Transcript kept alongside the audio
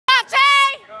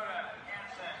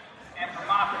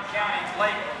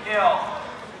kill.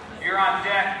 You're on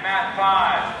deck, mat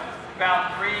 5,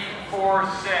 about 3, 4,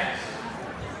 6.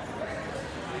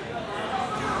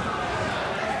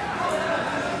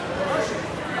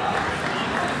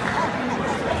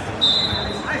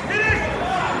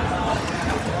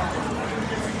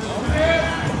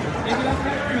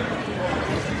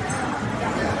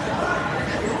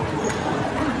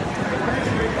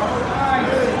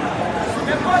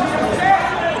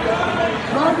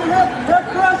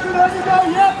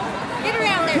 Get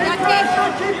around there, Dante.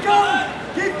 Keep going.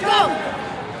 Keep going.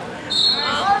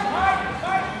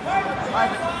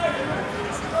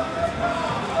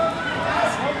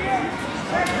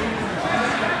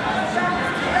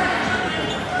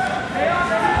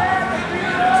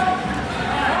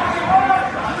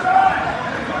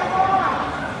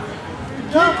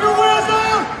 Keep your wheels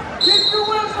on. Keep your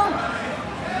wheels on.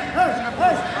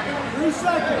 Hey, 3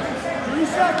 seconds. 3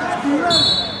 seconds. Be ready.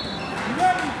 Be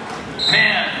ready.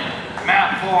 Pin, mat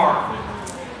 4.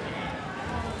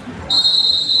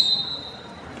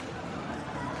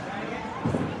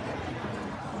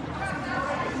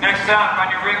 Next up on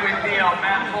your Wrigley Field,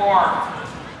 mat 4.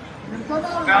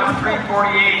 About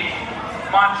 348.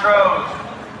 Montrose,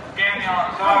 Daniel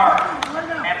Azar,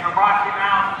 and from Rocky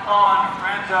Mountain, Owen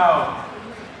Renzo.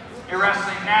 You're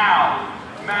wrestling now,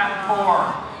 mat 4,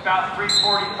 about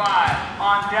 345.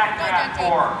 On deck, mat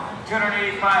 4,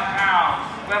 285 pounds,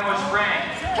 Glenwood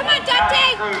Springs. Come on,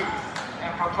 Dante!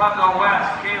 And from Pueblo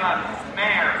West, Caleb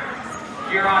Mayer.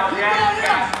 You're on deck,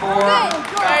 mat 4.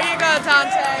 There you go,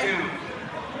 Dante. 2.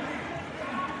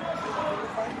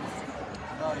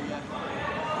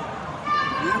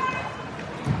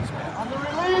 On the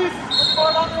release! Let's go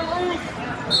on the release!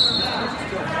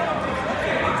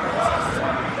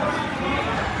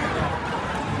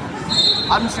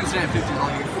 I'm just going to stay at 50 all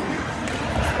year.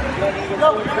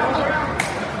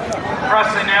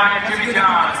 Wrestling now in Jimmy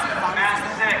John, mat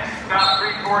 6, about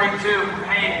 342,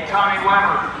 Hayden Tommy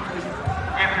Weber.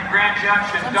 And from Grand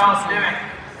Junction, Donald Dimmick,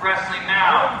 wrestling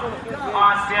now.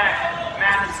 On deck,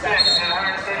 mat 6 at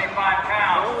 175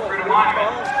 pounds, Freedom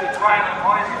Monument, Rylan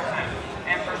Hoyserson.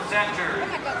 And from center,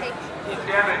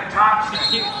 Devin Thompson.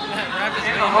 In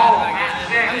the hole, mat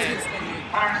 6,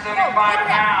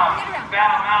 175 pounds,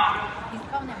 Battle Mountain,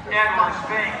 Edward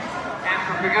Spinks. And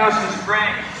from Pagosa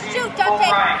Springs, Steve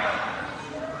Fulbright.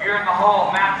 You're in the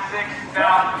hole, mat 6,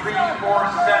 about 347.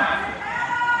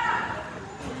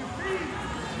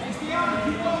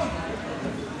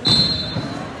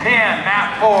 Pin,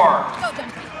 mat 4.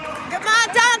 Come on,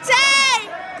 Dante!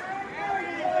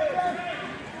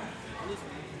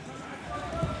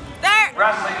 There!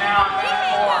 Wrestling now, mat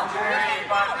 4, 285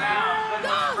 pounds,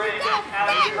 Glenwood Springs,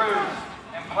 Alex Cruz.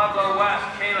 And Pueblo West,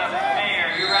 Caleb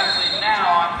Mayer. You're wrestling now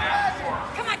on mat 4.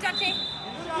 Come on, Dante.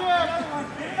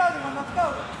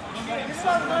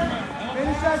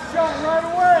 Finish that shot right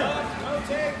away.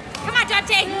 Come on,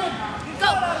 Dante. Go.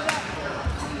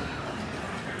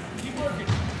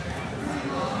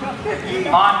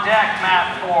 On deck,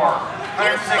 mat 4.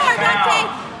 106 pounds.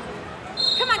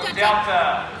 Come on, Dante. Delta,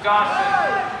 Dawson,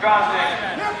 Drozdick.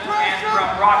 And from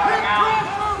Rocky Mountain,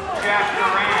 Jack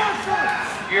Durant.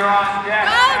 You're on deck,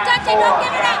 Go, mat Dante, 4, don't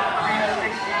give it up.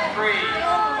 363.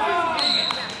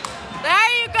 There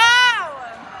you go!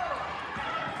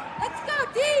 Let's go,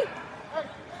 D.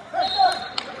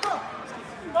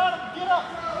 Get up.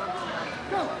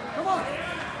 Go. Come on.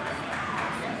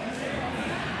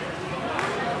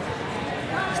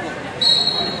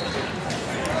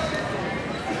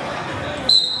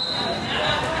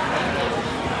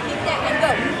 Keep that and go.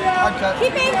 Okay.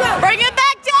 Keep it and go. Bring it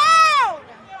back down!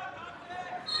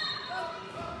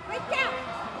 Right down.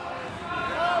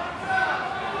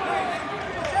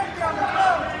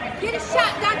 Get a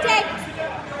shot, Dante.